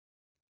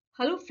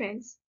Hello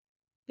friends,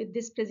 with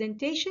this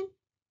presentation,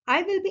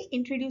 I will be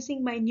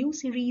introducing my new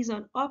series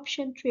on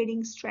option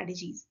trading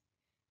strategies,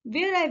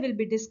 where I will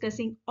be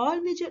discussing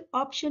all major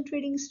option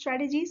trading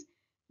strategies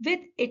with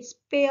its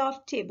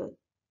payoff table,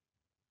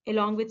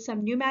 along with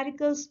some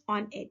numericals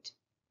on it.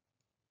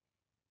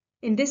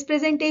 In this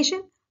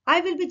presentation,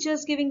 I will be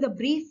just giving the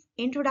brief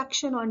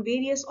introduction on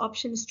various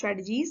option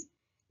strategies.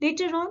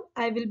 Later on,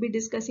 I will be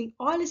discussing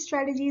all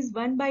strategies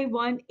one by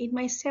one in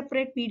my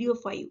separate video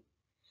for you.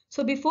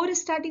 So before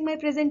starting my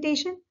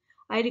presentation,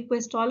 I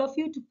request all of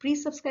you to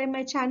please subscribe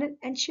my channel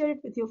and share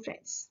it with your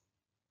friends.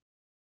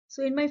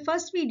 So in my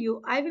first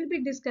video, I will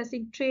be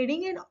discussing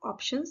trading in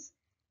options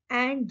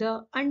and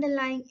the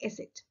underlying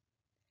asset,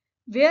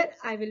 where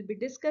I will be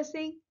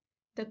discussing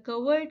the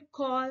covered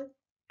call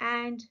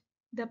and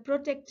the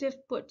protective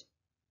put.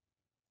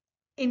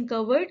 In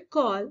covered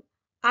call,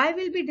 I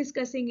will be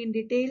discussing in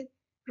detail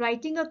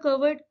writing a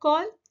covered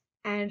call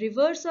and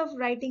reverse of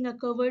writing a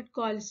covered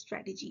call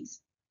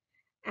strategies.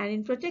 And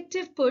in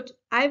protective put,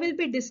 I will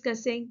be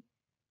discussing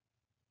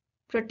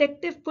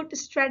protective put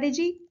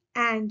strategy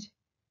and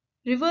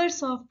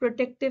reverse of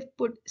protective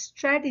put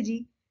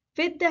strategy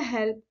with the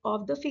help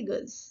of the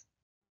figures.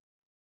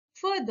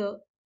 Further,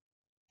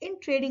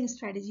 in trading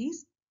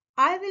strategies,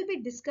 I will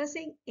be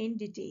discussing in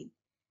detail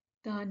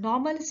the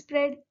normal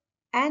spread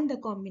and the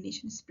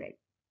combination spread.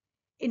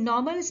 In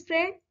normal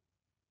spread,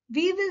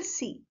 we will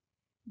see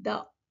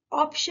the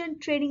option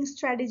trading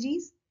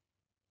strategies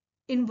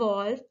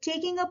involve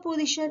taking a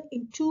position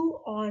in two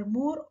or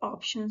more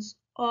options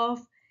of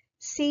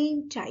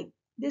same type.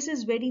 This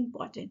is very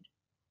important.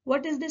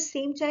 What is the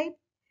same type?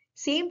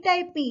 Same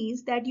type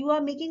means that you are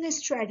making a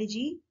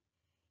strategy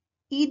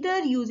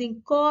either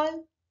using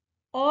call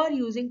or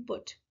using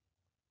put.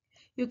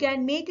 You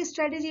can make a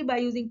strategy by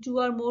using two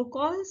or more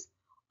calls,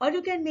 or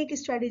you can make a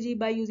strategy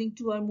by using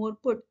two or more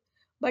put,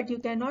 but you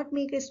cannot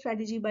make a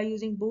strategy by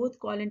using both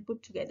call and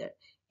put together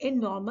in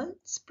normal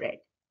spread.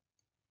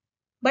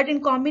 But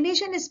in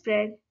combination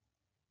spread,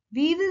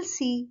 we will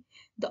see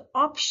the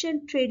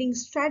option trading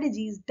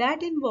strategies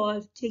that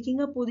involve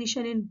taking a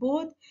position in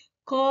both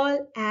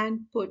call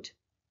and put.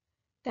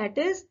 That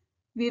is,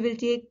 we will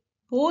take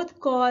both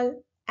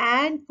call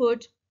and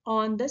put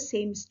on the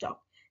same stock.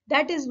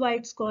 That is why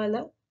it's called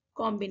a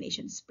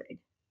combination spread.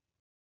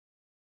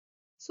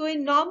 So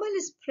in normal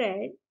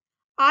spread,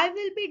 I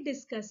will be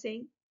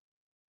discussing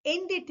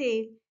in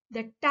detail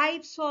the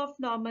types of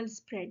normal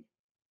spread.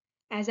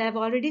 As I've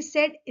already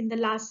said in the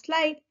last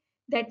slide,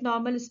 that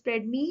normal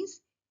spread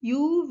means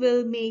you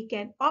will make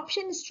an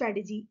option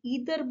strategy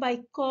either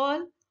by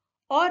call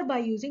or by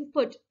using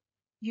put.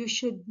 You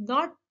should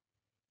not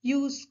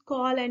use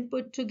call and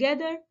put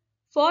together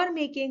for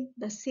making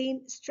the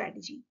same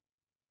strategy.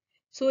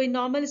 So in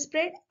normal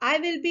spread, I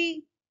will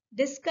be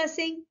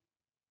discussing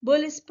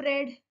bull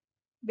spread,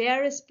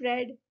 bear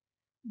spread,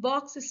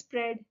 box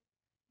spread,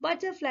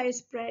 butterfly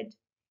spread,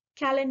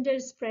 calendar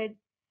spread,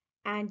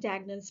 and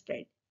diagonal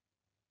spread.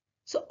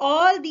 So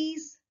all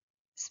these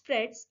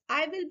spreads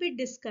I will be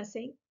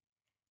discussing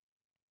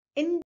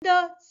in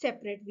the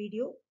separate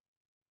video.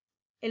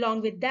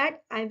 Along with that,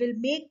 I will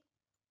make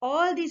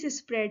all these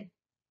spread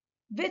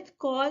with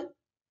call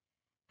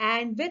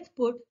and with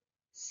put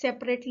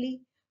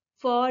separately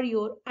for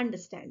your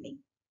understanding.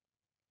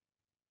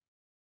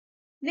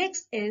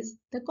 Next is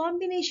the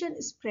combination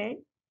spread,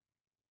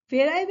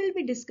 where I will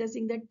be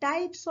discussing the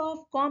types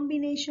of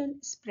combination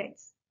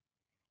spreads.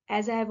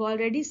 As I have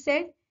already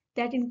said,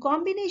 that in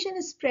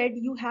combination spread,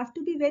 you have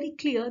to be very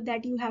clear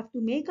that you have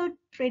to make out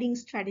trading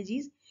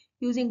strategies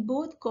using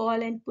both call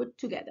and put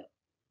together.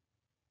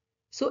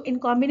 So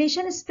in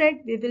combination spread,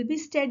 we will be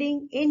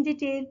studying in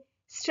detail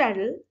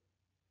straddle,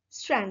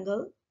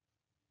 strangle,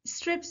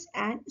 strips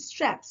and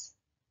straps.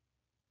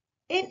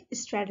 In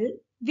straddle,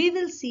 we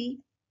will see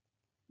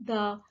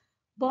the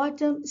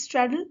bottom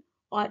straddle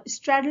or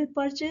straddle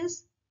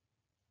purchase.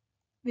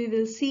 We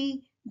will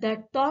see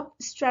the top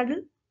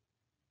straddle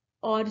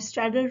or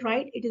straddle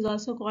right. It is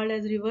also called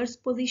as reverse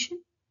position.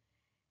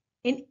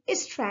 In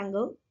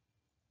strangle,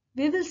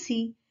 we will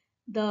see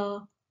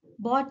the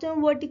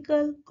bottom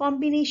vertical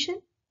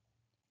combination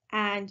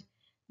and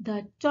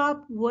the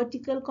top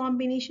vertical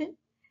combination.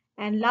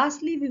 And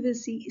lastly, we will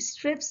see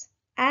strips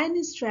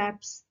and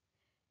straps.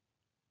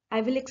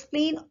 I will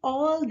explain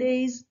all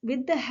these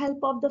with the help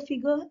of the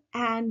figure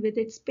and with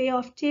its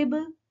payoff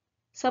table,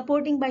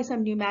 supporting by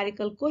some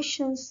numerical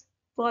questions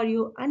for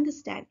your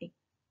understanding.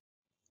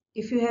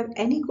 If you have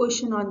any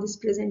question on this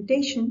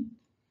presentation,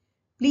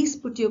 please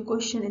put your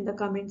question in the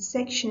comment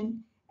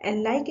section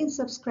and like and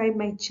subscribe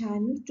my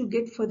channel to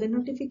get further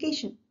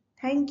notification.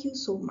 Thank you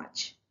so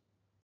much.